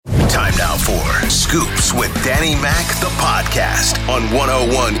Scoops with Danny Mac, the podcast on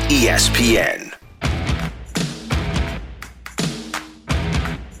 101 ESPN.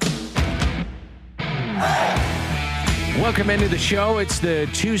 Welcome into the show. It's the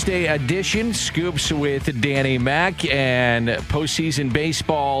Tuesday edition, Scoops with Danny Mac, and postseason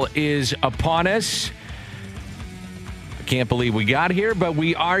baseball is upon us. I can't believe we got here, but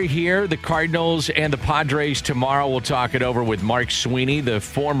we are here. The Cardinals and the Padres tomorrow. We'll talk it over with Mark Sweeney, the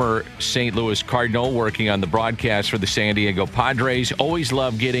former St. Louis Cardinal, working on the broadcast for the San Diego Padres. Always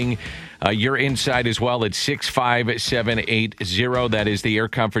love getting your insight as well at 65780. That is the Air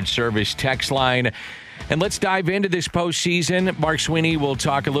Comfort Service text line. And let's dive into this postseason. Mark Sweeney will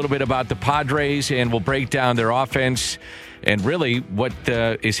talk a little bit about the Padres, and we'll break down their offense and really what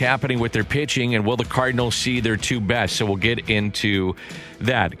is happening with their pitching, and will the Cardinals see their two best? So we'll get into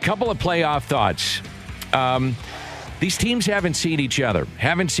that. A couple of playoff thoughts. These teams haven't seen each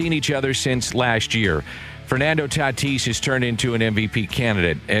other since last year. Fernando Tatis has turned into an MVP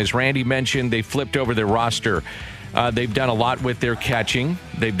candidate. As Randy mentioned, they flipped over their roster. They've done a lot with their catching.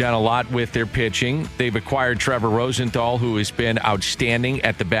 They've done a lot with their pitching. They've acquired Trevor Rosenthal, who has been outstanding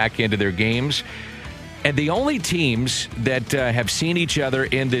at the back end of their games. And the only teams that have seen each other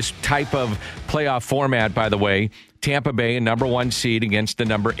in this type of playoff format, by the way, Tampa Bay, a number 1 seed against the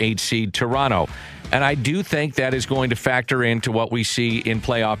number 8 seed Toronto. And I do think that is going to factor into what we see in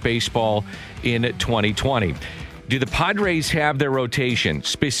playoff baseball in 2020. Do the Padres have their rotation,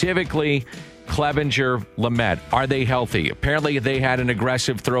 specifically Clevenger, Lamet? Are they healthy? Apparently they had an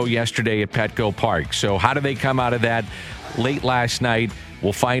aggressive throw yesterday at Petco Park. So how do they come out of that late last night?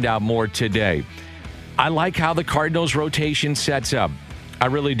 We'll find out more today. I like how the Cardinals rotation sets up. I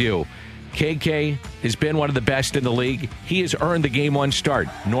really do. KK has been one of the best in the league. He has earned the game 1 start.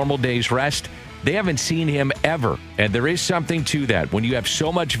 Normal days rest. They haven't seen him ever. And there is something to that. When you have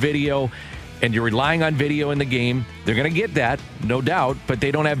so much video and you're relying on video in the game, they're going to get that, no doubt, but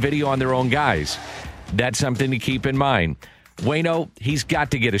they don't have video on their own guys. That's something to keep in mind. Waino, he's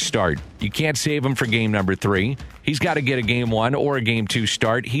got to get a start. You can't save him for game number 3. He's got to get a game 1 or a game 2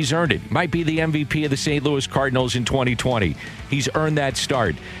 start. He's earned it. Might be the MVP of the St. Louis Cardinals in 2020. He's earned that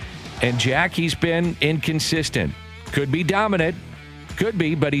start. And Jack, he's been inconsistent. Could be dominant. Could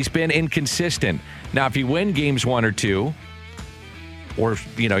be, but he's been inconsistent. Now, if you win games 1 or 2, or,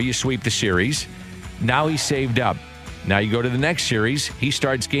 you sweep the series, now he's saved up. Now you go to the next series, he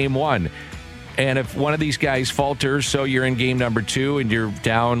starts game 1. And if one of these guys falters, so you're in game number 2 and you're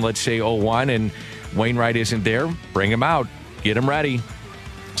down, let's say 0-1, and Wainwright isn't there, bring him out. Get him ready.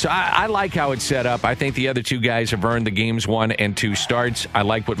 So I like how it's set up. I think the other 2 guys have earned the games 1 and 2 starts. I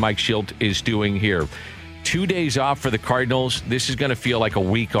like what Mike Shildt is doing here. 2 days off for the Cardinals. This is going to feel like a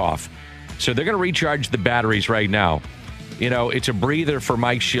week off. So they're going to recharge the batteries right now. It's a breather for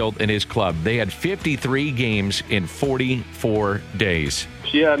Mike Shildt and his club. They had 53 games in 44 days.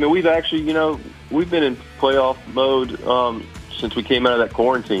 Yeah, I mean, we've actually, we've been in playoff mode since we came out of that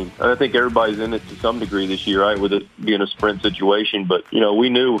quarantine. I think everybody's in it to some degree this year, right, with it being a sprint situation. But, we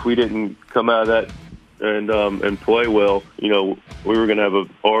knew if we didn't come out of that and play well, we were going to have a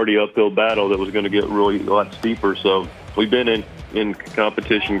already uphill battle that was going to get really a lot steeper. So we've been in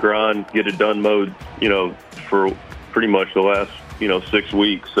competition grind, get it done mode, for pretty much the last, 6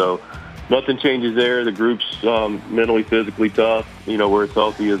 weeks. So nothing changes there. The group's mentally, physically tough. We're as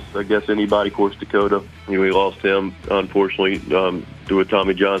healthy as, I guess, anybody. Of course, Dakota, we lost him, unfortunately, due to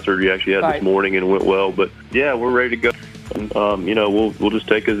Tommy John surgery he actually had this morning, and it went well. But, yeah, we're ready to go. And, we'll just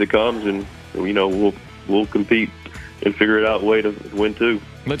take it as it comes, and, we'll compete and figure it out a way to win, too.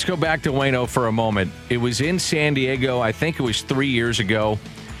 Let's go back to Waino for a moment. It was in San Diego. I think it was 3 years ago.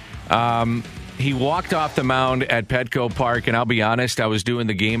 He walked off the mound at Petco Park, and I'll be honest, I was doing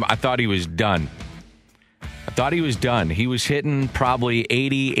the game. I thought he was done. He was hitting probably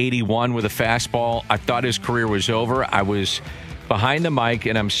 80, 81 with a fastball. I thought his career was over. I was behind the mic,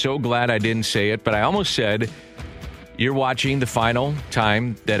 and I'm so glad I didn't say it, but I almost said, you're watching the final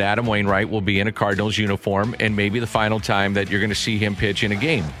time that Adam Wainwright will be in a Cardinals uniform, and maybe the final time that you're going to see him pitch in a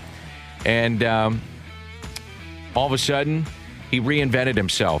game. And all of a sudden, he reinvented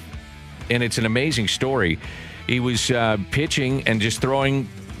himself. And it's an amazing story. He was pitching and just throwing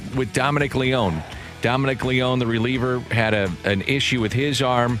with Dominic Leone. Dominic Leone, the reliever, had an issue with his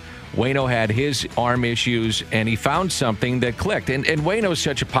arm. Waino had his arm issues, and he found something that clicked. And Waino's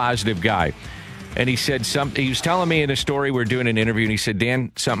such a positive guy. And he said something. He was telling me in a story, we're doing an interview, and he said,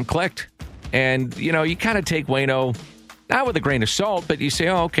 Dan, something clicked. And, you kind of take Waino, not with a grain of salt, but you say,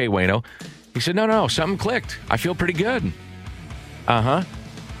 oh, okay, Waino. He said, no, something clicked. I feel pretty good. Uh-huh.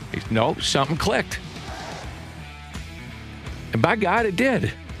 No, something clicked. And by God, it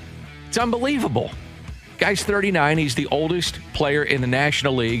did. It's unbelievable. Guy's 39. He's the oldest player in the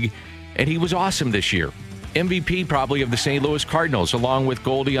National League, and he was awesome this year. MVP probably of the St. Louis Cardinals, along with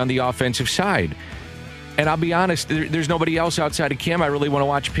Goldie on the offensive side. And I'll be honest, there's nobody else outside of Kim I really want to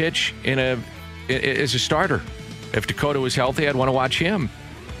watch pitch as a starter. If Dakota was healthy, I'd want to watch him.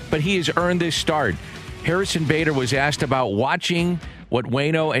 But he has earned this start. Harrison Bader was asked about watching what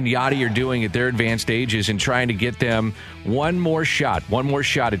Waino and Yachty are doing at their advanced ages and trying to get them one more shot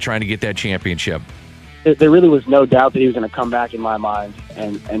at trying to get that championship. There really was no doubt that he was going to come back in my mind.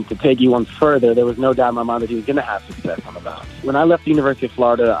 And to take you one further, there was no doubt in my mind that he was going to have success on the mound. When I left the University of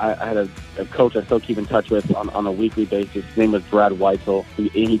Florida, I had a coach I still keep in touch with on a weekly basis. His name was Brad Weitzel.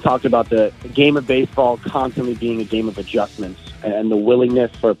 He talked about the game of baseball constantly being a game of adjustments and the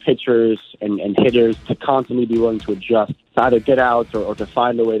willingness for pitchers and hitters to constantly be willing to adjust, to either get outs or to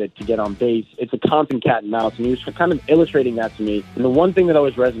find a way to get on base. It's a constant cat and mouse, and he was kind of illustrating that to me. And the one thing that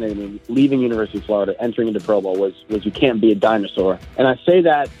always resonated with me, leaving University of Florida, entering into Pro Bowl, was you can't be a dinosaur. And I say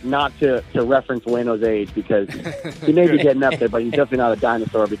that not to reference Waino's age, because he may be getting up there, but he's definitely not a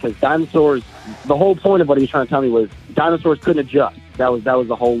dinosaur, because dinosaurs, the whole point of what he was trying to tell me was dinosaurs couldn't adjust. That was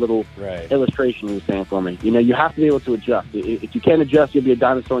the whole little illustration he was saying for me. You have to be able to adjust. If you can't adjust, you'll be a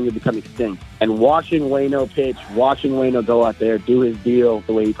dinosaur and you'll become extinct. And watching Waino pitch, watching Waino go out there, do his deal,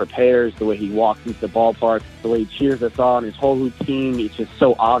 the way he prepares, the way he walks into the ballpark, the way he cheers us on, his whole routine, it's just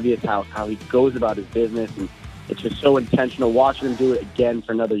so obvious how he goes about his business, and it's just so intentional. Watching him do it again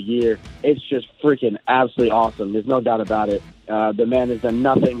for another year, it's just freaking absolutely awesome. There's no doubt about it. The man has done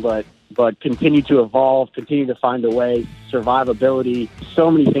nothing but continue to evolve, continue to find a way, survivability, so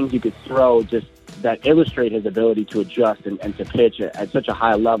many things you could throw just that illustrate his ability to adjust and to pitch at such a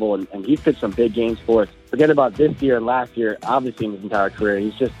high level. And he's pitched some big games for us. Forget about this year and last year, obviously in his entire career.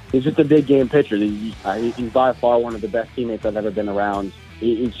 He's just a big game pitcher. He's by far one of the best teammates I've ever been around.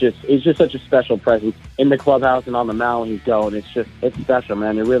 It's just such a special presence in the clubhouse and on the mound when he's going. It's special,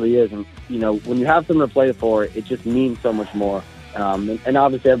 man. It really is. And, when you have someone to play for, it just means so much more. And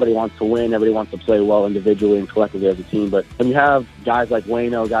obviously everybody wants to win. Everybody wants to play well individually and collectively as a team. But when you have guys like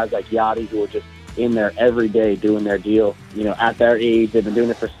Waino, guys like Yachty, who are just in there every day doing their deal, at their age, they've been doing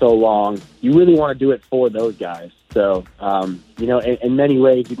it for so long, you really want to do it for those guys. So, in many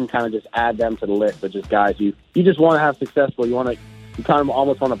ways, you can kind of just add them to the list of just guys you just want to have successful. You kind of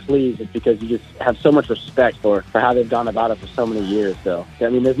almost want to please, it because you just have so much respect for how they've gone about it for so many years. So,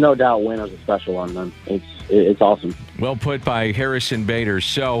 there's no doubt Waino's a special one, man. It's awesome. Well put by Harrison Bader.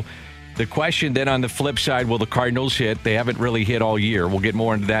 So the question then on the flip side, will the Cardinals hit? They haven't really hit all year. We'll get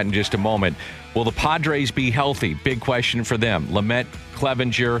more into that in just a moment. Will the Padres be healthy? Big question for them. Lamet,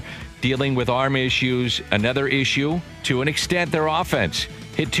 Clevenger dealing with arm issues. Another issue, to an extent, their offense.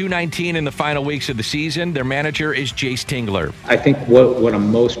 Hit .219 in the final weeks of the season. Their manager is Jace Tingler. I think what I'm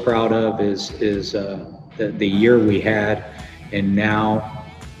most proud of is the year we had, and now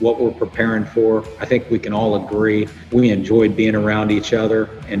what we're preparing for. I think we can all agree we enjoyed being around each other,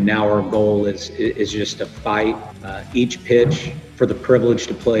 and now our goal is just to fight each pitch for the privilege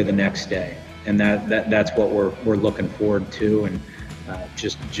to play the next day, and that's what we're looking forward to, and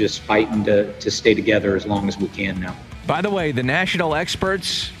just fighting to stay together as long as we can now. By the way, the national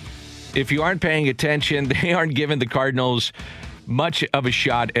experts, if you aren't paying attention, they aren't giving the Cardinals much of a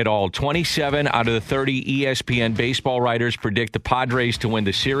shot at all. 27 out of the 30 ESPN baseball writers predict the Padres to win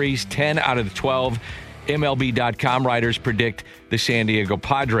the series. 10 out of the 12 MLB.com writers predict the San Diego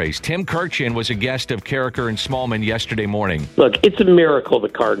Padres. Tim Kirchin was a guest of Carricker and Smallman yesterday morning. Look, it's a miracle the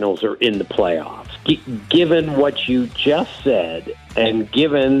Cardinals are in the playoffs. Given what you just said, and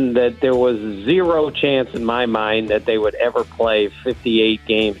given that there was zero chance in my mind that they would ever play 58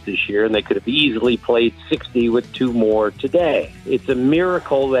 games this year, and they could have easily played 60 with 2 more today. It's a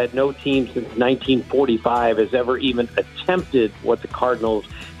miracle that no team since 1945 has ever even attempted what the Cardinals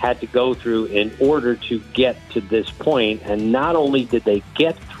had to go through in order to get to this point. And not only did they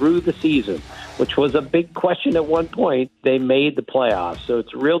get through the season, which was a big question at one point, they made the playoffs. So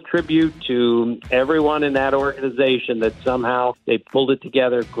it's a real tribute to everyone in that organization that somehow they pulled it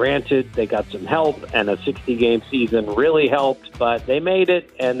together. Granted, they got some help, and a 60-game season really helped, but they made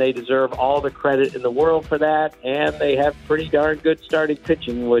it, and they deserve all the credit in the world for that. And they have pretty darn good starting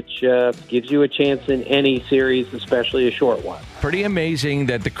pitching, which gives you a chance in any series, especially a short one. Pretty amazing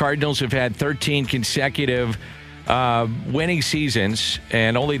that the Cardinals have had 13 consecutive winning seasons,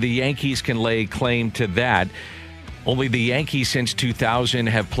 and only the Yankees can lay claim to that. Only the Yankees since 2000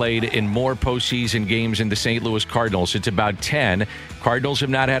 have played in more postseason games than the St. Louis Cardinals. It's about 10. Cardinals have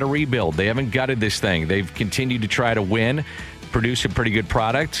not had a rebuild. They haven't gutted this thing. They've continued to try to win, produce a pretty good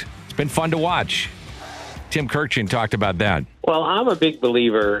product. It's been fun to watch. Tim Kirkchin talked about that. Well, I'm a big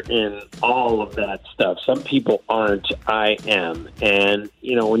believer in all of that stuff. Some people aren't. I am. And,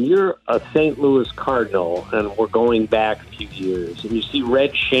 when you're a St. Louis Cardinal, and we're going back a few years, and you see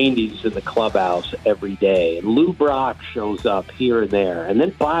Red Shandy's in the clubhouse every day, and Lou Brock shows up here and there, and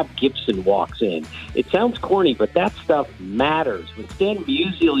then Bob Gibson walks in. It sounds corny, but that stuff matters. When Stan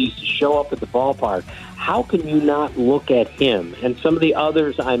Musial used to show up at the ballpark, how can you not look at him? And some of the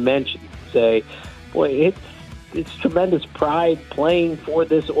others I mentioned say, boy, it's tremendous pride playing for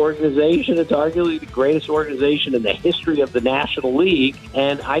this organization. It's arguably the greatest organization in the history of the National League,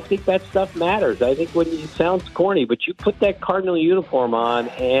 and I think that stuff matters. I think it sounds corny, but you put that Cardinal uniform on,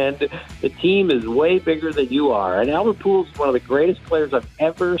 and the team is way bigger than you are. And Albert Pujols is one of the greatest players I've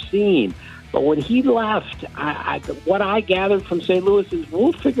ever seen. But when he left, what I gathered from St. Louis is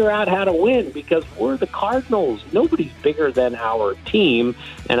we'll figure out how to win because we're the Cardinals. Nobody's bigger than our team,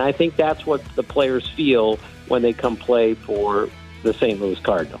 and I think that's what the players feel when they come play for the St. Louis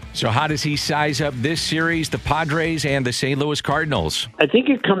Cardinals. So how does he size up this series, the Padres and the St. Louis Cardinals? I think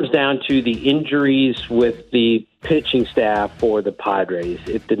it comes down to the injuries with the pitching staff for the Padres.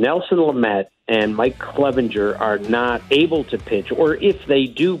 If the Nelson Lamet and Mike Clevenger are not able to pitch, or if they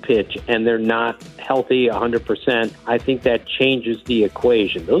do pitch and they're not healthy 100%, I think that changes the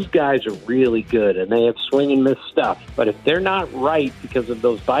equation. Those guys are really good, and they have swing and miss stuff. But if they're not right because of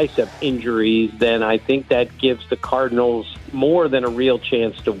those bicep injuries, then I think that gives the Cardinals more than a real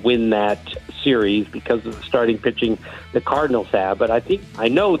chance to win that series because of the starting pitching the Cardinals have. But I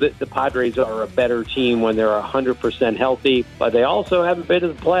know that the Padres are a better team when they're 100% healthy, but they also haven't been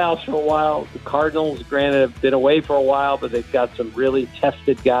in the playoffs for a while. The Cardinals, granted, have been away for a while, but they've got some really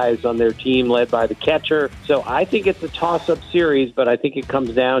tested guys on their team led by the catcher. So I think it's a toss-up series, but I think it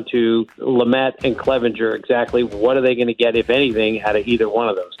comes down to Lamet and Clevenger. Exactly what are they going to get, if anything, out of either one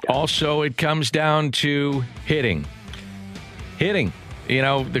of those guys? Also, it comes down to hitting.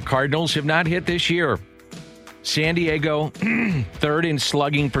 The Cardinals have not hit this year. San Diego, third in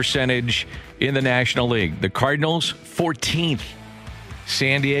slugging percentage in the National League. The Cardinals, 14th.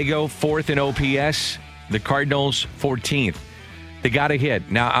 San Diego, fourth in OPS. The Cardinals, 14th. They got to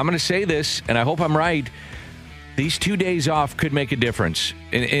hit. Now, I'm going to say this, and I hope I'm right. These 2 days off could make a difference.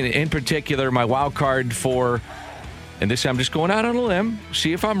 In particular, my wild card for, and this I'm just going out on a limb,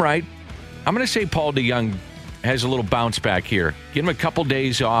 see if I'm right. I'm going to say Paul DeJong has a little bounce back here. Give him a couple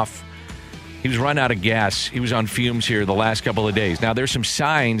days off. He was run out of gas. He was on fumes here the last couple of days. Now, there's some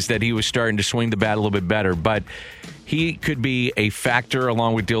signs that he was starting to swing the bat a little bit better, but he could be a factor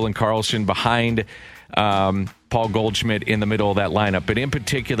along with Dylan Carlson behind Paul Goldschmidt in the middle of that lineup. But in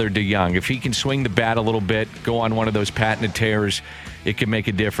particular, DeJong, if he can swing the bat a little bit, go on one of those patented tears, it can make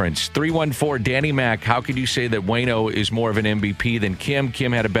a difference. 314, Danny Mac, how could you say that Waino is more of an MVP than Kim?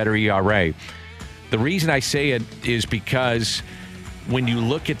 Kim had a better ERA. The reason I say it is because when you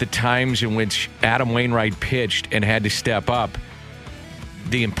look at the times in which Adam Wainwright pitched and had to step up,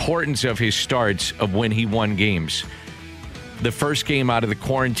 the importance of his starts of when he won games. The first game out of the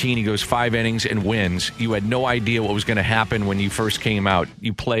quarantine, he goes 5 innings and wins. You had no idea what was going to happen when you first came out.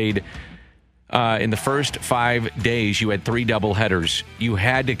 You played in the first 5 days, you had 3 doubleheaders. You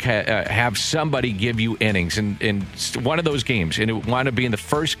had to have somebody give you innings in one of those games, and it wound up being the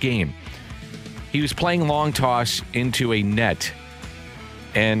first game. He was playing long toss into a net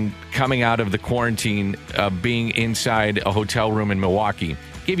and coming out of the quarantine, being inside a hotel room in Milwaukee.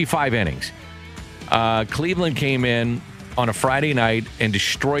 Gave you 5 innings. Cleveland came in on a Friday night and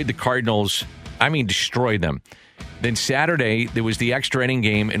destroyed the Cardinals. I mean, destroyed them. Then Saturday, there was the extra inning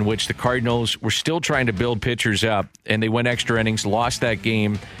game in which the Cardinals were still trying to build pitchers up, and they went extra innings, lost that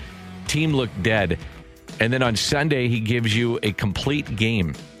game. Team looked dead. And then on Sunday, he gives you a complete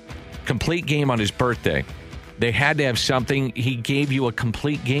game. Complete game on his birthday. They had to have something. He gave you a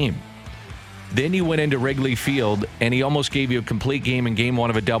complete game. Then you went into Wrigley Field, and he almost gave you a complete game in game 1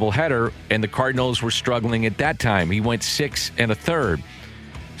 of a doubleheader, and the Cardinals were struggling at that time. He went 6 1/3.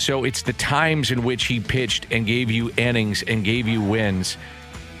 So it's the times in which he pitched and gave you innings and gave you wins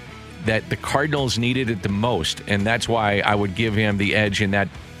that the Cardinals needed it the most, and that's why I would give him the edge in that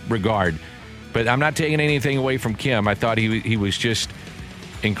regard. But I'm not taking anything away from Kim. I thought he was just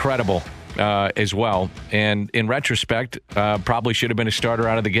incredible as well. And in retrospect, probably should have been a starter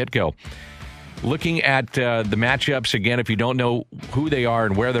out of the get-go. Looking at the matchups, again, if you don't know who they are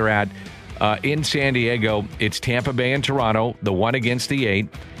and where they're at, in San Diego, it's Tampa Bay and Toronto, the 1 against the 8.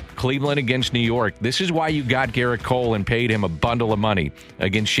 Cleveland against New York. This is why you got Garrett Cole and paid him a bundle of money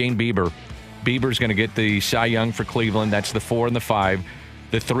against Shane Bieber. Bieber's going to get the Cy Young for Cleveland. That's the 4 and the 5.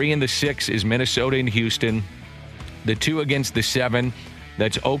 The 3 and the 6 is Minnesota and Houston. The 2 against the 7,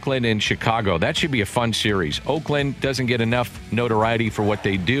 That's Oakland and Chicago. That should be a fun series. Oakland doesn't get enough notoriety for what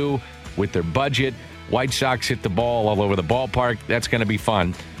they do with their budget. White Sox hit the ball all over the ballpark. That's going to be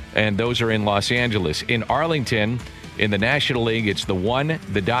fun. And those are in Los Angeles. In Arlington, in the National League, it's the 1,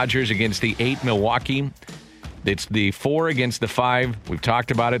 the Dodgers against the 8, Milwaukee. It's the 4 against the 5. We've talked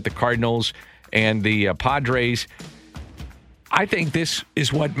about it, the Cardinals and the Padres. I think this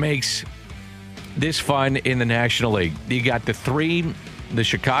is what makes this fun in the National League. You got the 3, the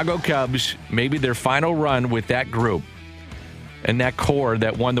Chicago Cubs, maybe their final run with that group and that core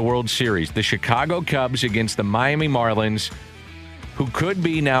that won the World Series. The Chicago Cubs against the Miami Marlins, who could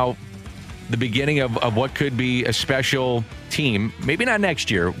be now the beginning of what could be a special team. Maybe not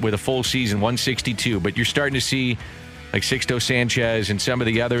next year with a full season, 162, but you're starting to see like Sixto Sanchez and some of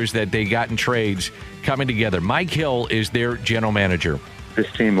the others that they got in trades coming together. Mike Hill is their general manager.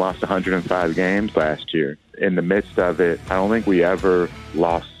 This team lost 105 games last year. In the midst of it, I don't think we ever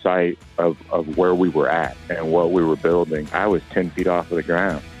lost sight of where we were at and what we were building. I was 10 feet off of the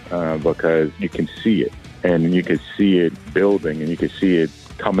ground because you can see it, and you can see it building, and you can see it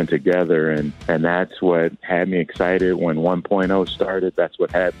coming together, and that's what had me excited when 1.0 started. That's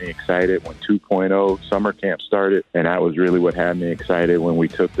what had me excited when 2.0 summer camp started, and that was really what had me excited when we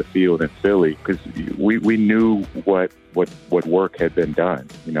took the field in Philly, because we knew what work had been done.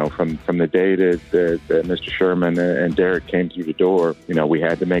 You know, from the day that Mr. Sherman and Derek came through the door, you know, we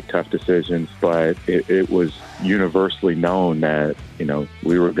had to make tough decisions, but it was universally known that, you know,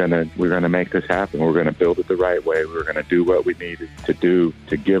 we're gonna make this happen. We're gonna build it the right way. We're gonna do what we needed to do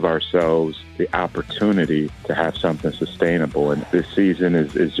to give ourselves the opportunity to have something sustainable. And this season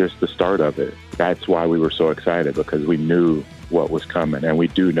is just the start of it. That's why we were so excited, because we knew what was coming, and we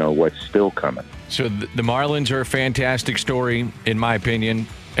do know what's still coming. So the Marlins are a fantastic story, in my opinion.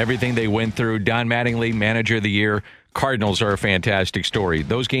 Everything they went through. Don Mattingly, manager of the year. Cardinals are a fantastic story.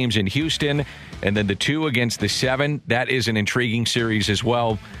 Those games in Houston, and then the 2 against the 7, that is an intriguing series as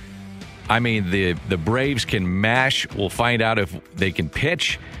well. I mean, the Braves can mash. We'll find out if they can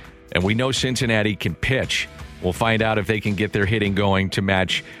pitch, and we know Cincinnati can pitch. We'll find out if they can get their hitting going to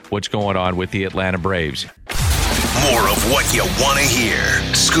match what's going on with the Atlanta Braves. More of what you want to hear.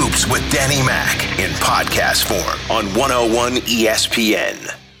 Scoops with Danny Mac in podcast form on 101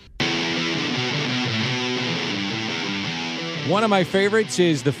 ESPN. One of my favorites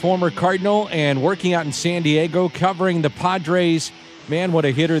is the former Cardinal and working out in San Diego covering the Padres. Man, what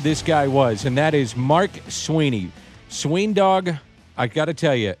a hitter this guy was, and that is Mark Sweeney. Sween Dog, I got to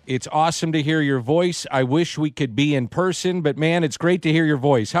tell you, it's awesome to hear your voice. I wish we could be in person, but man, it's great to hear your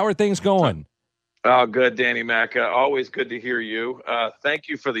voice. How are things going? Oh, good, Danny Mac. Always good to hear you. Thank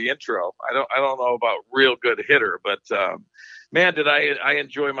you for the intro. I don't know about real good hitter, but man, did I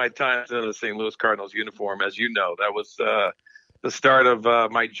enjoy my time in the St. Louis Cardinals uniform. As you know, that was the start of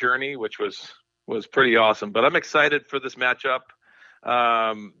my journey, which was pretty awesome. But I'm excited for this matchup.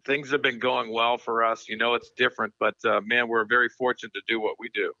 Things have been going well for us. You know, it's different, but man, we're very fortunate to do what we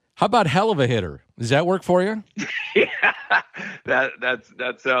do. How about hell of a hitter? Does that work for you? Yeah,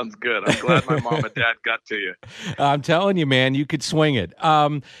 that sounds good. I'm glad my mom and dad got to you. I'm telling you, man, you could swing it.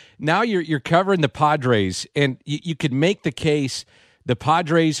 Now you're covering the Padres, and you could make the case the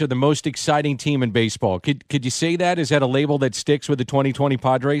Padres are the most exciting team in baseball. Could you say that? Is that a label that sticks with the 2020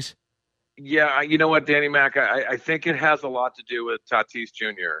 Padres? Yeah, you know what, Danny Mac, I think it has a lot to do with Tatis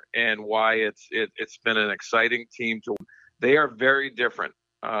Jr. and why it's been an exciting team. They are very different.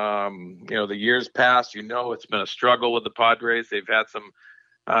 You know, the years past, you know, it's been a struggle with the Padres. They've had some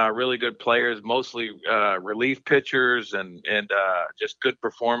really good players, mostly relief pitchers and just good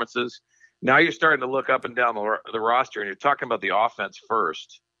performances. Now you're starting to look up and down the roster, and you're talking about the offense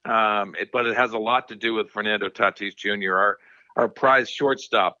first. But it has a lot to do with Fernando Tatis Jr., our prize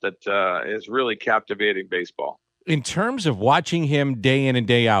shortstop that is really captivating baseball. In terms of watching him day in and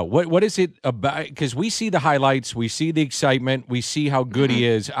day out, what is it about? Because we see the highlights, we see the excitement, we see how good he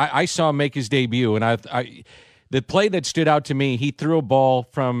is. I saw him make his debut, and the play that stood out to me, he threw a ball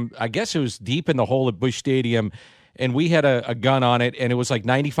from, I guess it was deep in the hole at Busch Stadium, and we had a gun on it, and it was like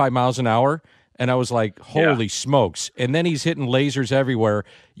 95 miles an hour. And I was like, holy smokes. And then he's hitting lasers everywhere.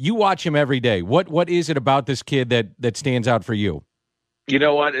 You watch him every day. What is it about this kid that stands out for you? You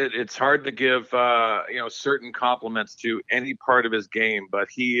know what? It's hard to give certain compliments to any part of his game, but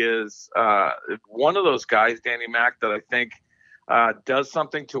he is one of those guys, Danny Mac, that I think does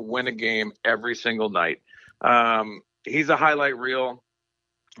something to win a game every single night. He's a highlight reel.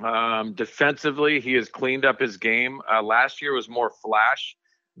 Defensively, he has cleaned up his game. Last year was more flash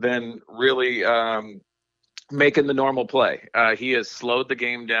than really making the normal play. He has slowed the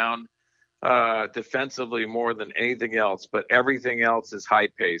game down. defensively more than anything else, but everything else is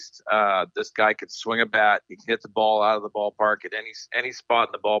high-paced. This guy can swing a bat. He can hit the ball out of the ballpark at any spot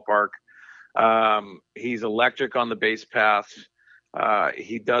in the ballpark. He's electric on the base paths.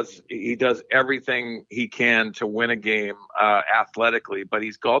 He does everything he can to win a game athletically, but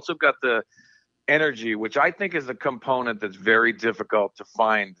he's also got the energy, which I think is a component that's very difficult to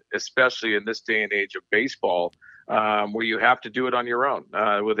find, especially in this day and age of baseball, where you have to do it on your own,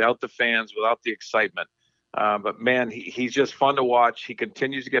 without the fans, without the excitement. But man, he's just fun to watch. He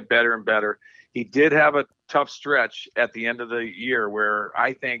continues to get better and better. He did have a tough stretch at the end of the year where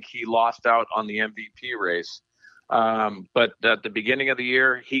I think he lost out on the MVP race. But at the beginning of the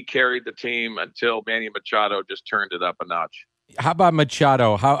year, he carried the team until Manny Machado just turned it up a notch. How about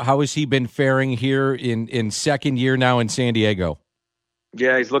Machado? How has he been faring here in second year now in San Diego?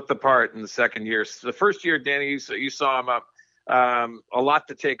 Yeah, he's looked the part in the second year. The first year, Danny, you saw him up a lot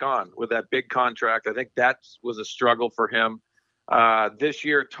to take on with that big contract. I think that was a struggle for him. This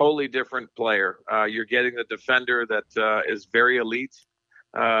year, totally different player. You're getting the defender that is very elite,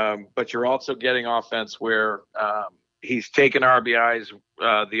 but you're also getting offense where he's taken RBIs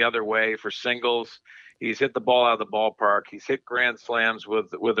the other way for singles. He's hit the ball out of the ballpark. He's hit grand slams with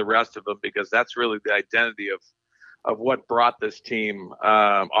the rest of them, because that's really the identity of what brought this team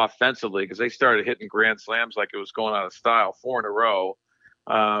offensively, because they started hitting grand slams like it was going out of style, 4 in a row,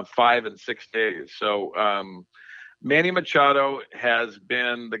 5 in 6 days. So Manny Machado has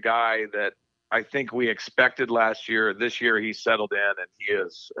been the guy that I think we expected last year. This year he settled in,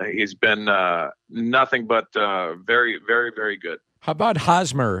 and he's been nothing but very, very, very good. How about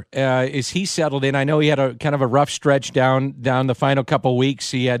Hosmer? Is he settled in? I know he had a kind of a rough stretch down the final couple weeks.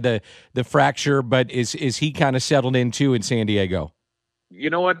 He had the fracture, but is he kind of settled in too in San Diego?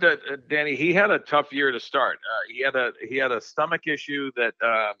 You know what, Danny? He had a tough year to start. He had a stomach issue that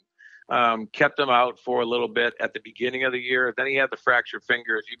kept him out for a little bit at the beginning of the year. Then he had the fractured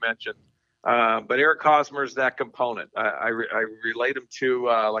finger, as you mentioned. But Eric Hosmer's that component. I relate him to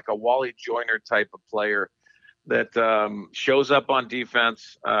like a Wally Joyner type of player that shows up on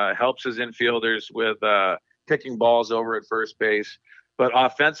defense, helps his infielders with picking balls over at first base. But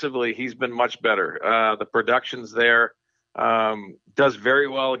offensively, he's been much better. The production's there. Does very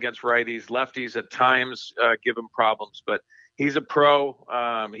well against righties. Lefties at times give him problems, but he's a pro.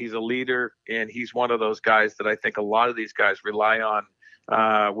 He's a leader, and he's one of those guys that I think a lot of these guys rely on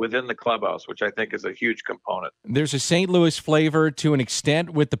within the clubhouse, which I think is a huge component. There's a St. Louis flavor to an extent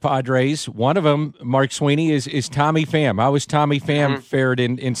with the Padres. One of them, Mark Sweeney, is Tommy Pham. How was Tommy Pham fared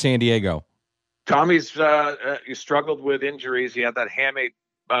in San Diego? Tommy's he struggled with injuries. He had that hamate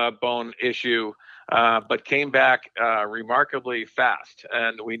bone issue, but came back remarkably fast.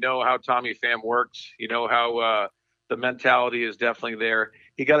 And we know how Tommy Pham works. You know how the mentality is definitely there.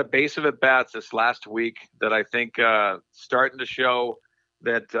 He got a base of at-bats this last week that I think starting to show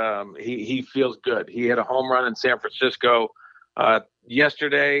that he feels good. He had a home run in San Francisco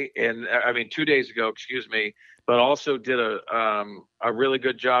yesterday, and 2 days ago, but also did a really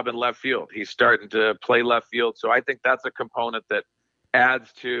good job in left field. He's starting to play left field, so I think that's a component that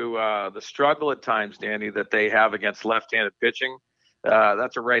adds to the struggle at times, Danny, that they have against left-handed pitching.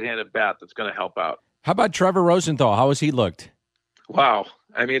 That's a right-handed bat that's going to help out. How about Trevor Rosenthal? How has he looked? Wow.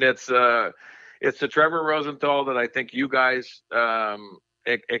 I mean, it's the Trevor Rosenthal that I think you guys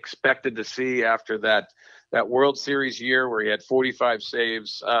expected to see after that World Series year where he had 45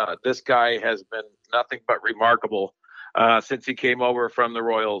 saves. This guy has been nothing but remarkable since he came over from the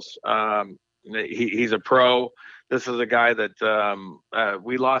Royals. He's a pro. This is a guy that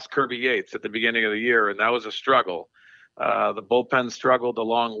we lost Kirby Yates at the beginning of the year, and that was a struggle. The bullpen struggled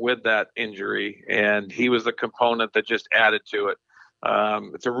along with that injury, and he was the component that just added to it.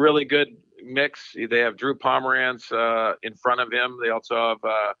 It's a really good mix. They have Drew Pomeranz in front of him. They also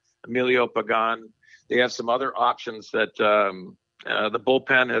have Emilio Pagan. They have some other options that the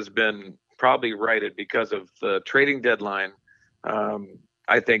bullpen has been probably righted because of the trading deadline.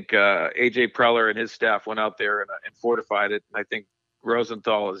 I think A.J. Preller and his staff went out there and fortified it. And I think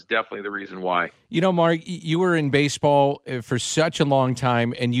Rosenthal is definitely the reason why. You know, Mark, you were in baseball for such a long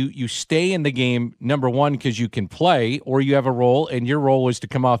time, and you stay in the game, number one, because you can play, or you have a role, and your role was to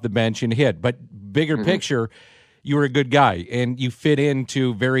come off the bench and hit. But bigger picture, you were a good guy, and you fit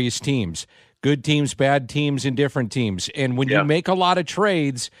into various teams, good teams, bad teams, and different teams. And when you make a lot of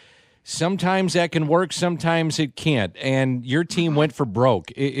trades, sometimes that can work, sometimes it can't. And your team went for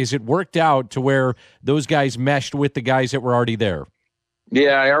broke. Is it worked out to where those guys meshed with the guys that were already there?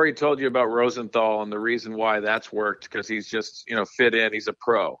 Yeah, I already told you about Rosenthal and the reason why that's worked, because he's just, fit in. He's a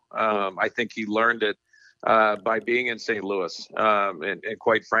pro. I think he learned it by being in St. Louis, and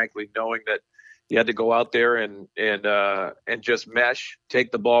quite frankly, knowing that you had to go out there and just mesh,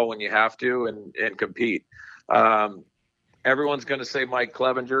 take the ball when you have to, and compete. Everyone's going to say Mike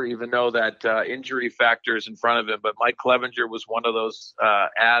Clevenger, even though that injury factor is in front of him. But Mike Clevenger was one of those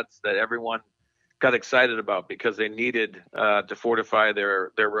ads that everyone got excited about because they needed to fortify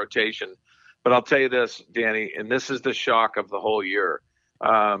their rotation. But I'll tell you this, Danny, and this is the shock of the whole year.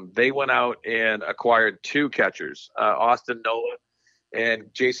 They went out and acquired 2 catchers, Austin Nola and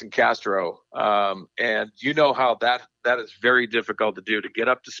Jason Castro. And you know how that is very difficult to do, to get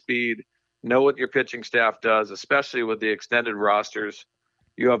up to speed, know what your pitching staff does, especially with the extended rosters.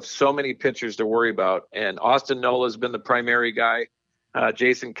 You have so many pitchers to worry about. And Austin Nola has been the primary guy.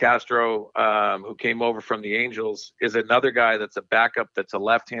 Jason Castro, who came over from the Angels, is another guy that's a backup, that's a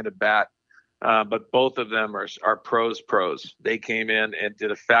left-handed bat. But both of them are pros. They came in and did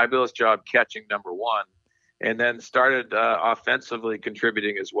a fabulous job catching number 1, and then started offensively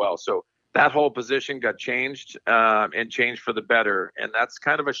contributing as well. So that whole position got changed and changed for the better. And that's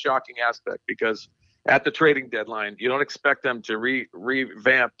kind of a shocking aspect because at the trading deadline, you don't expect them to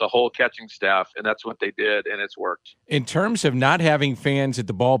revamp the whole catching staff. And that's what they did, and it's worked. In terms of not having fans at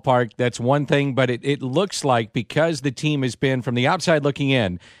the ballpark, that's one thing, but it looks like because the team has been from the outside looking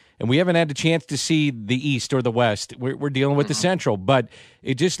in, and we haven't had a chance to see the East or the West. We're dealing with the Central, but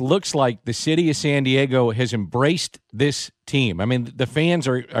it just looks like the city of San Diego has embraced this team. I mean, the fans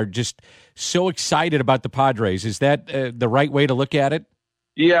are just so excited about the Padres. Is that the right way to look at it?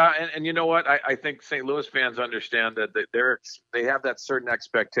 Yeah, and you know what? I think St. Louis fans understand that they have that certain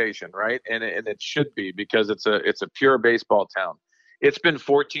expectation, right? And it should be, because it's a pure baseball town. It's been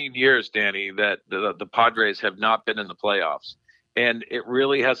 14 years, Danny, that the Padres have not been in the playoffs. And it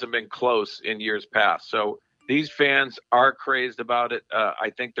really hasn't been close in years past. So these fans are crazed about it. I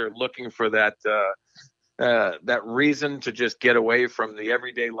think they're looking for that reason to just get away from the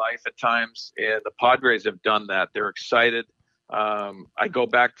everyday life at times. And the Padres have done that. They're excited. I go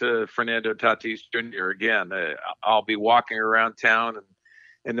back to Fernando Tatis Jr. again. I'll be walking around town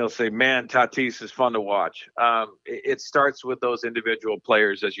and they'll say, man, Tatis is fun to watch. It starts with those individual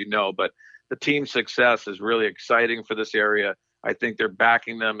players, as you know, but the team success is really exciting for this area. I think they're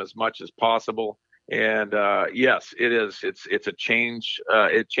backing them as much as possible. And yes, it is. It's a change.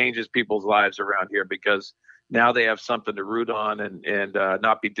 It changes people's lives around here because now they have something to root on and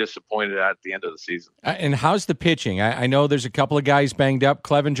not be disappointed at the end of the season. And how's the pitching? I know there's a couple of guys banged up,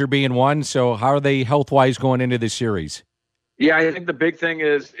 Clevenger being one. So how are they health-wise going into this series? Yeah, I think the big thing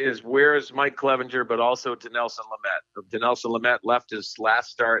is where's Mike Clevenger, but also Dinelson Lamet. Dinelson Lamet left his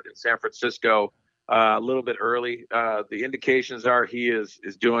last start in San Francisco a little bit early. The indications are he is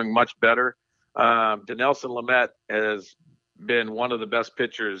doing much better. Dinelson Lamet has been one of the best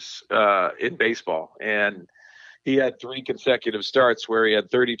pitchers in baseball, and he had 3 consecutive starts where he had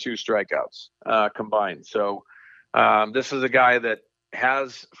 32 strikeouts combined. So this is a guy that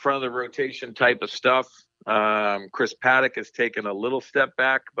has front of the rotation type of stuff. Chris Paddock has taken a little step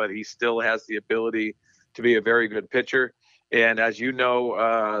back, but he still has the ability to be a very good pitcher. And as you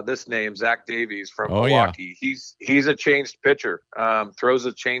know, this name, Zach Davies from Milwaukee, yeah. He's a changed pitcher, throws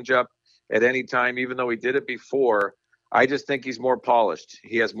a changeup at any time, even though he did it before. I just think he's more polished.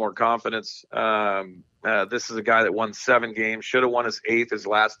 He has more confidence. This is a guy that won 7 games, should have won his 8th his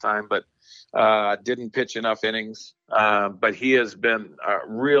last time, but didn't pitch enough innings. But he has been a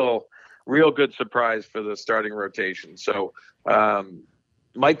real good surprise for the starting rotation. So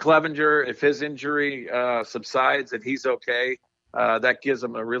Mike Clevenger, if his injury subsides and he's okay, that gives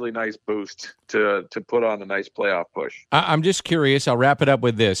him a really nice boost to put on a nice playoff push. I'm just curious. I'll wrap it up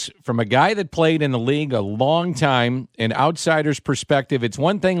with this. From a guy that played in the league a long time, an outsider's perspective, it's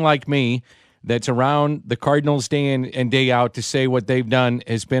one thing like me that's around the Cardinals day in and day out to say what they've done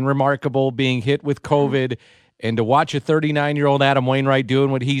has been remarkable, being hit with COVID, and to watch a 39-year-old Adam Wainwright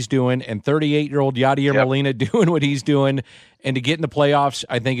doing what he's doing and 38-year-old Yadier Molina doing what he's doing and to get in the playoffs,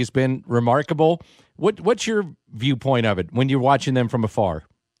 I think has been remarkable. What's your viewpoint of it when you're watching them from afar?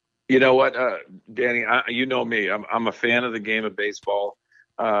 You know what, Danny, you know me. I'm a fan of the game of baseball.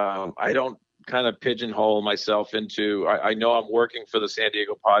 I don't kind of pigeonhole myself into I know I'm working for the San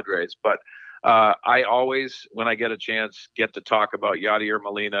Diego Padres, but I always, when I get a chance, get to talk about Yadier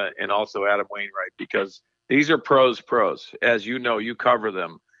Molina and also Adam Wainwright because these are pros. As you know, you cover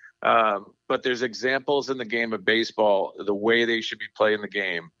them. But there's examples in the game of baseball, the way they should be playing the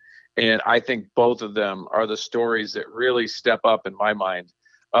game. And I think both of them are the stories that really step up in my mind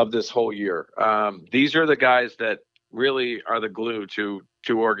of this whole year. These are the guys that really are the glue to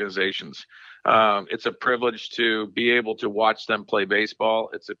organizations. It's a privilege to be able to watch them play baseball.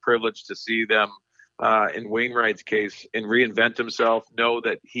 It's a privilege to see them in Wainwright's case, and reinvent himself, know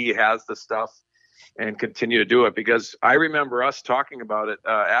that he has the stuff, and continue to do it. Because I remember us talking about it.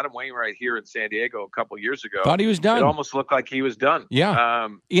 Adam Wainwright here in San Diego a couple years ago. Thought he was done. It almost looked like he was done. Yeah.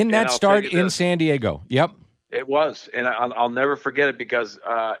 In that start in San Diego. Yep. It was. And I'll never forget it because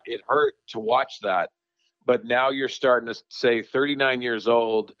it hurt to watch that. But now you're starting to say 39 years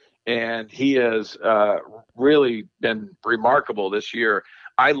old, and he has really been remarkable this year.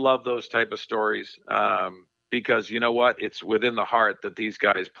 I love those type of stories because you know what? It's within the heart that these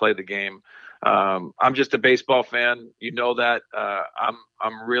guys play the game. I'm just a baseball fan. You know that.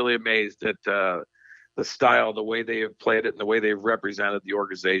 I'm really amazed at the style, the way they have played it, and the way they've represented the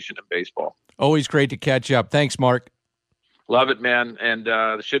organization in baseball. Always great to catch up. Thanks, Mark. Love it, man. And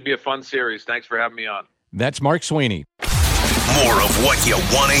it should be a fun series. Thanks for having me on. That's Mark Sweeney. More of what you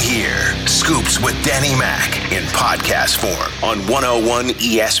want to hear. Scoops with Danny Mac in podcast form on 101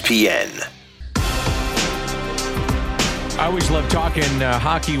 ESPN. I always love talking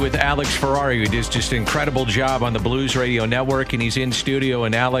hockey with Alex Ferrari, who does just an incredible job on the Blues Radio Network, and he's in studio.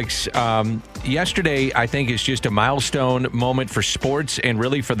 And Alex, yesterday, I think, is just a milestone moment for sports and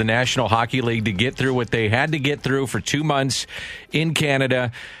really for the National Hockey League to get through what they had to get through for 2 months in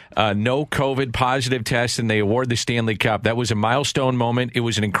Canada. No COVID positive tests, and they award the Stanley Cup. That was a milestone moment. It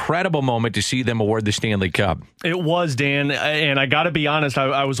was an incredible moment to see them award the Stanley Cup. It was, Dan, and I got to be honest,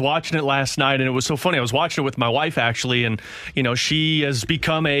 I was watching it last night, and it was so funny. I was watching it with my wife, actually, and she has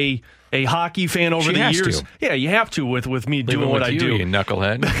become a hockey fan over the years. To. Yeah, you have to with me doing what I do. You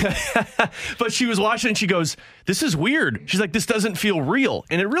knucklehead. But she was watching and she goes, "This is weird." She's like, "This doesn't feel real."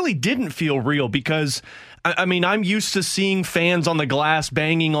 And it really didn't feel real because I mean, I'm used to seeing fans on the glass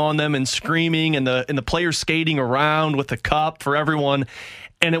banging on them and screaming and the players skating around with the cup for everyone.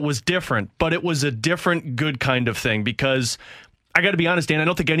 And it was different, but it was a different good kind of thing because I got to be honest, Dan, I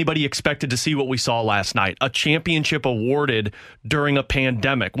don't think anybody expected to see what we saw last night. A championship awarded during a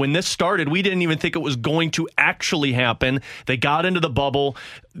pandemic. When this started, we didn't even think it was going to actually happen. They got into the bubble.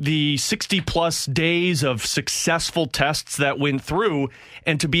 The 60-plus days of successful tests that went through,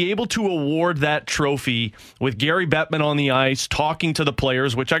 and to be able to award that trophy with Gary Bettman on the ice talking to the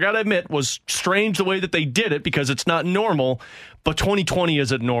players, which I got to admit was strange the way that they did it because it's not normal, but 2020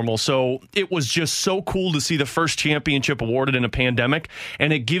 isn't normal. So it was just so cool to see the first championship awarded in a pandemic,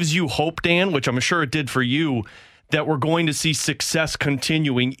 and it gives you hope, Dan, which I'm sure it did for you, that we're going to see success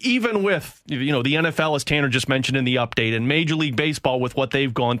continuing, even with, the NFL, as Tanner just mentioned in the update, and Major League Baseball with what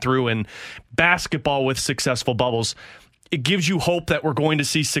they've gone through, and basketball with successful bubbles. It gives you hope that we're going to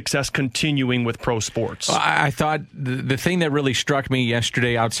see success continuing with pro sports. I thought the thing that really struck me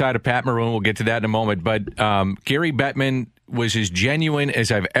yesterday, outside of Pat Maroon, we'll get to that in a moment, but Gary Bettman was as genuine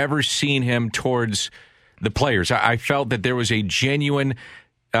as I've ever seen him towards the players. I felt that there was a genuine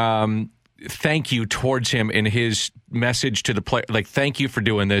thank you towards him in his message to the player. Like, thank you for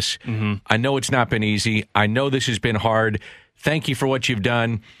doing this. Mm-hmm. I know it's not been easy. I know this has been hard. Thank you for what you've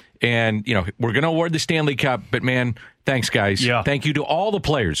done. And, we're going to award the Stanley Cup, but man, thanks, guys. Yeah. Thank you to all the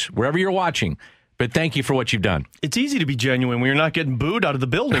players, wherever you're watching. But thank you for what you've done. It's easy to be genuine when you're not getting booed out of the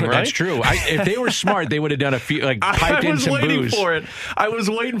building, right? That's true. If they were smart, they would have done a few, piped in some booze. I was waiting for it. I was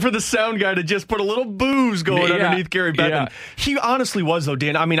waiting for the sound guy to just put a little booze going underneath Gary Bettman. Yeah. He honestly was, though,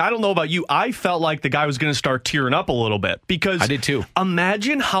 Dan. I mean, I don't know about you. I felt like the guy was going to start tearing up a little bit because I did too.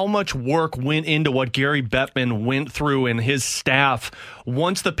 Imagine how much work went into what Gary Bettman went through and his staff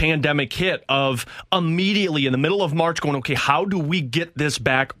once the pandemic hit, of immediately in the middle of March going, okay, how do we get this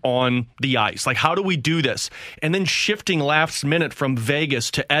back on the ice? Like, how do we do this? And then shifting last minute from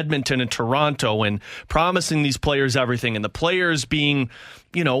Vegas to Edmonton and Toronto and promising these players everything, and the players being,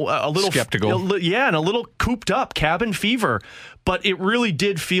 a little skeptical. And a little cooped up, cabin fever. But it really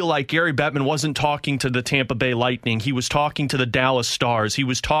did feel like Gary Bettman wasn't talking to the Tampa Bay Lightning. He was talking to the Dallas Stars. He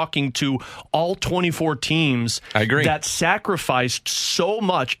was talking to all 24 teams I agree. That sacrificed so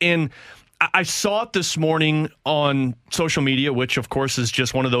much. And I saw it this morning on social media, which, of course, is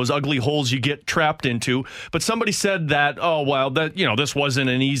just one of those ugly holes you get trapped into. But somebody said that, this wasn't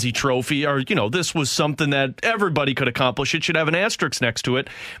an easy trophy, or, this was something that everybody could accomplish. It should have an asterisk next to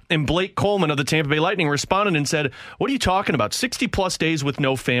it. And Blake Coleman of the Tampa Bay Lightning responded and said, what are you talking about? 60-plus days with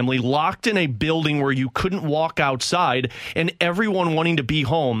no family, locked in a building where you couldn't walk outside, and everyone wanting to be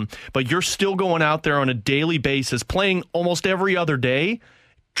home. But you're still going out there on a daily basis, playing almost every other day,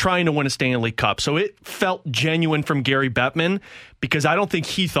 trying to win a Stanley Cup. So it felt genuine from Gary Bettman because I don't think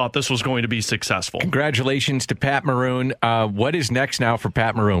he thought this was going to be successful. Congratulations to Pat Maroon. What is next now for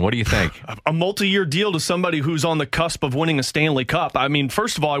Pat Maroon? What do you think? A multi-year deal to somebody who's on the cusp of winning a Stanley Cup. I mean,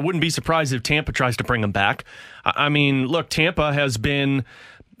 first of all, I wouldn't be surprised if Tampa tries to bring him back. I mean, look, Tampa has been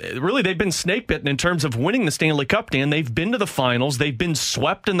really, they've been snake bitten in terms of winning the Stanley Cup, Dan. They've been to the finals. They've been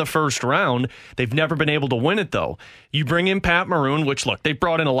swept in the first round. They've never been able to win it, though. You bring in Pat Maroon, which, look, they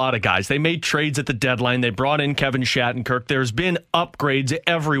brought in a lot of guys. They made trades at the deadline. They brought in Kevin Shattenkirk. There's been upgrades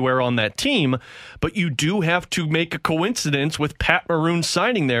everywhere on that team, but you do have to make a coincidence with Pat Maroon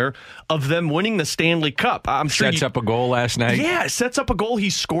signing there of them winning the Stanley Cup. I'm sure sets up a goal last night. Yeah, sets up a goal. He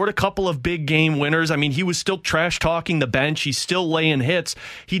scored a couple of big game winners. I mean, he was still trash-talking the bench. He's still laying hits.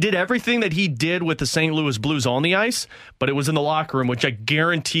 He did everything that he did with the St. Louis Blues on the ice, but it was in the locker room, which I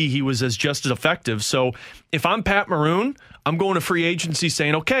guarantee he was just as effective. So if I'm Pat Maroon, I'm going to free agency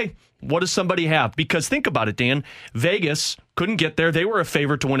saying, okay, what does somebody have? Because think about it, Dan. Vegas couldn't get there. They were a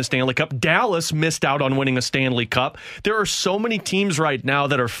favorite to win a Stanley Cup. Dallas missed out on winning a Stanley Cup. There are so many teams right now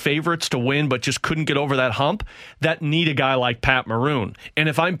that are favorites to win but just couldn't get over that hump that need a guy like Pat Maroon. And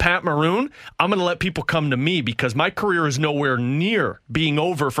if I'm Pat Maroon, I'm going to let people come to me because my career is nowhere near being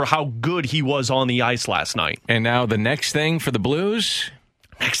over for how good he was on the ice last night. And now the next thing for the Blues...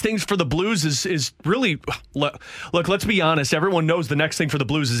 Next things for the Blues is really, look, let's be honest. Everyone knows the next thing for the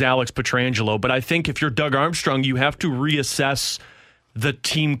Blues is Alex Pietrangelo. But I think if you're Doug Armstrong, you have to reassess the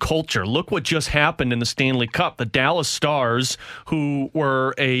team culture. Look what just happened in the Stanley Cup. The Dallas Stars, who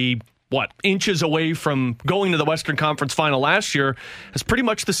were inches away from going to the Western Conference Final last year, has pretty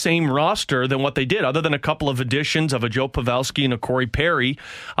much the same roster than what they did, other than a couple of additions of a Joe Pavelski and a Corey Perry.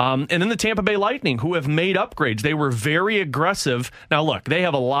 And then the Tampa Bay Lightning, who have made upgrades. They were very aggressive. Now, look, they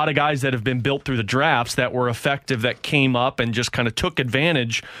have a lot of guys that have been built through the drafts that were effective, that came up and just kind of took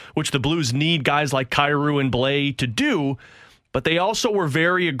advantage, which the Blues need guys like Kyrou and Blais to do. But they also were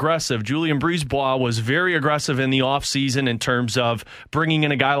very aggressive. Julien Brisebois was very aggressive in the offseason in terms of bringing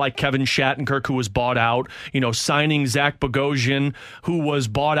in a guy like Kevin Shattenkirk, who was bought out, signing Zach Bogosian, who was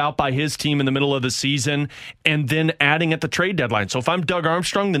bought out by his team in the middle of the season, and then adding at the trade deadline. So if I'm Doug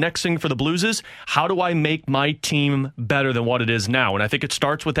Armstrong, the next thing for the Blues is, how do I make my team better than what it is now? And I think it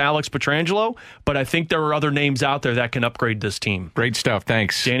starts with Alex Pietrangelo, but I think there are other names out there that can upgrade this team. Great stuff.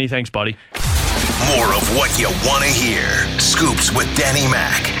 Thanks. Danny, thanks, buddy. More of what you want to hear. Scoops with Danny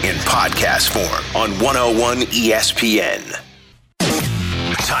Mac in podcast form on 101 ESPN.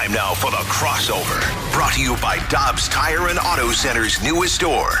 Time now for the crossover. Brought to you by Dobbs Tire and Auto Center's newest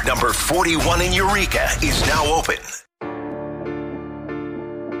store, number 41 in Eureka, is now open.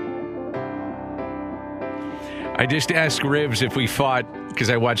 I just asked Rivs if we fought because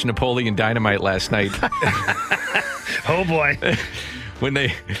I watched Napoleon Dynamite last night. Oh, boy. When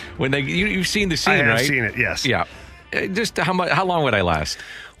they, you've seen the scene, right? I have seen it, yes. Yeah. Just how long would I last?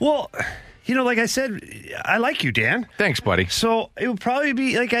 Well, like I said, I like you, Dan. Thanks, buddy. So it would probably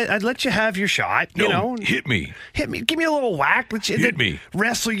be like I'd let you have your shot. Hit me. Give me a little whack. Hit me.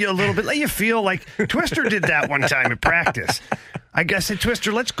 Wrestle you a little bit. Let you feel like Twister did that one time at practice. I said,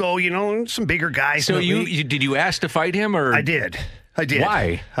 Twister, let's go. Some bigger guys. So did you ask to fight him or? I did.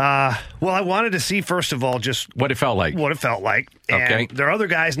 Why? Well, I wanted to see, first of all, just what it felt like. And there are other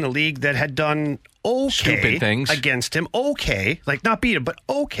guys in the league that had done okay stupid things against him. Okay. Like, not beat him, but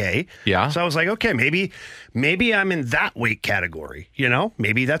okay. Yeah. So I was like, okay, maybe I'm in that weight category.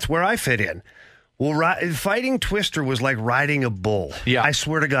 Maybe that's where I fit in. Well, fighting Twister was like riding a bull. Yeah. I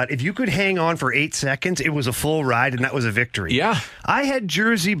swear to God, if you could hang on for 8 seconds, it was a full ride, and that was a victory. Yeah. I had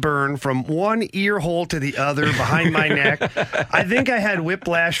jersey burn from one ear hole to the other behind my neck. I think I had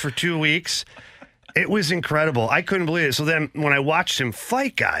whiplash for 2 weeks. It was incredible. I couldn't believe it. So then when I watched him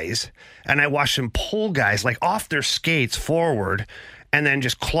fight guys, and I watched him pull guys like off their skates forward, and then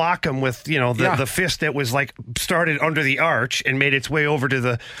just clock him with, the fist that was like started under the arch and made its way over to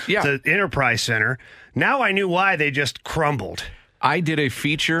the Enterprise Center. Now I knew why they just crumbled. I did a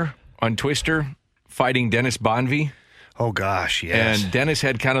feature on Twister fighting Dennis Bonvie. Oh, gosh, yes. And Dennis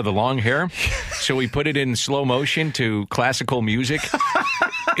had kind of the long hair, so we put it in slow motion to classical music.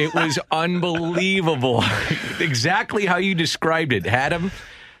 It was unbelievable. Exactly how you described it. Had him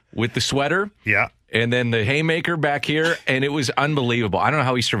with the sweater. Yeah. And then the haymaker back here, and it was unbelievable. I don't know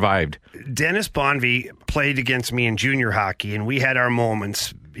how he survived. Dennis Bonvie played against me in junior hockey, and we had our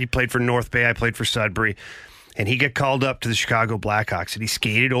moments. He played for North Bay, I played for Sudbury, and he got called up to the Chicago Blackhawks, and he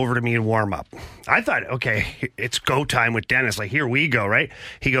skated over to me in warm-up. I thought, okay, it's go time with Dennis. Like, here we go, right?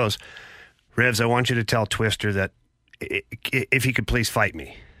 He goes, Revs, I want you to tell Twister that if he could please fight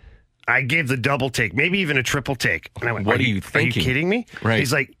me. I gave the double take, maybe even a triple take. And I went, what are you thinking? Are you kidding me? Right.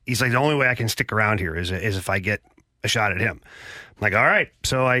 He's like, the only way I can stick around here is if I get a shot at him. I'm like, all right.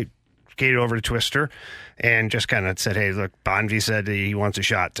 So I skated over to Twister and just kind of said, hey, look, Bonvie said he wants a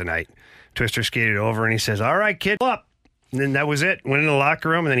shot tonight. Twister skated over and he says, all right, kid, up. And then that was it. Went in the locker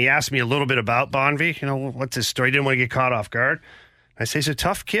room and then he asked me a little bit about Bonvie. What's his story? He didn't want to get caught off guard. I say he's a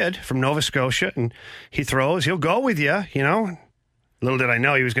tough kid from Nova Scotia, and he throws. He'll go with you, you know. Little did I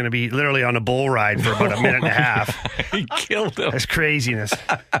know he was going to be literally on a bull ride for about a minute and a half. He killed him. That's craziness.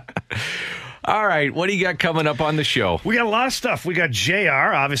 All right, what do you got coming up on the show? We got a lot of stuff. We got JR,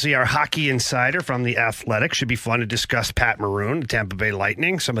 obviously our hockey insider from The Athletic. Should be fun to discuss Pat Maroon, the Tampa Bay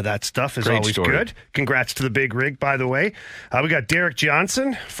Lightning. Some of that stuff is Great always story. good. Congrats to the big rig, by the way. We got Derek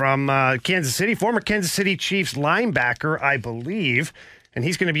Johnson from Kansas City, former Kansas City Chiefs linebacker, I believe. And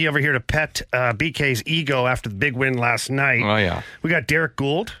he's going to be over here to pet BK's ego after the big win last night. Oh, yeah. We got Derek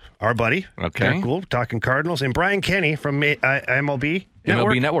Gould, our buddy. Okay. Derek Gould, talking Cardinals. And Brian Kenny from MLB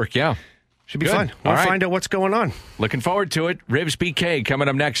Network. MLB Network, yeah. Should be Good. fun. We'll All right. find out what's going on. Looking forward to it. Ribs BK coming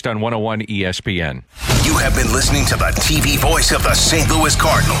up next on 101 ESPN. You have been listening to the TV voice of the St. Louis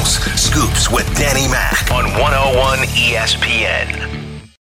Cardinals, Scoops with Danny Mac on 101 ESPN.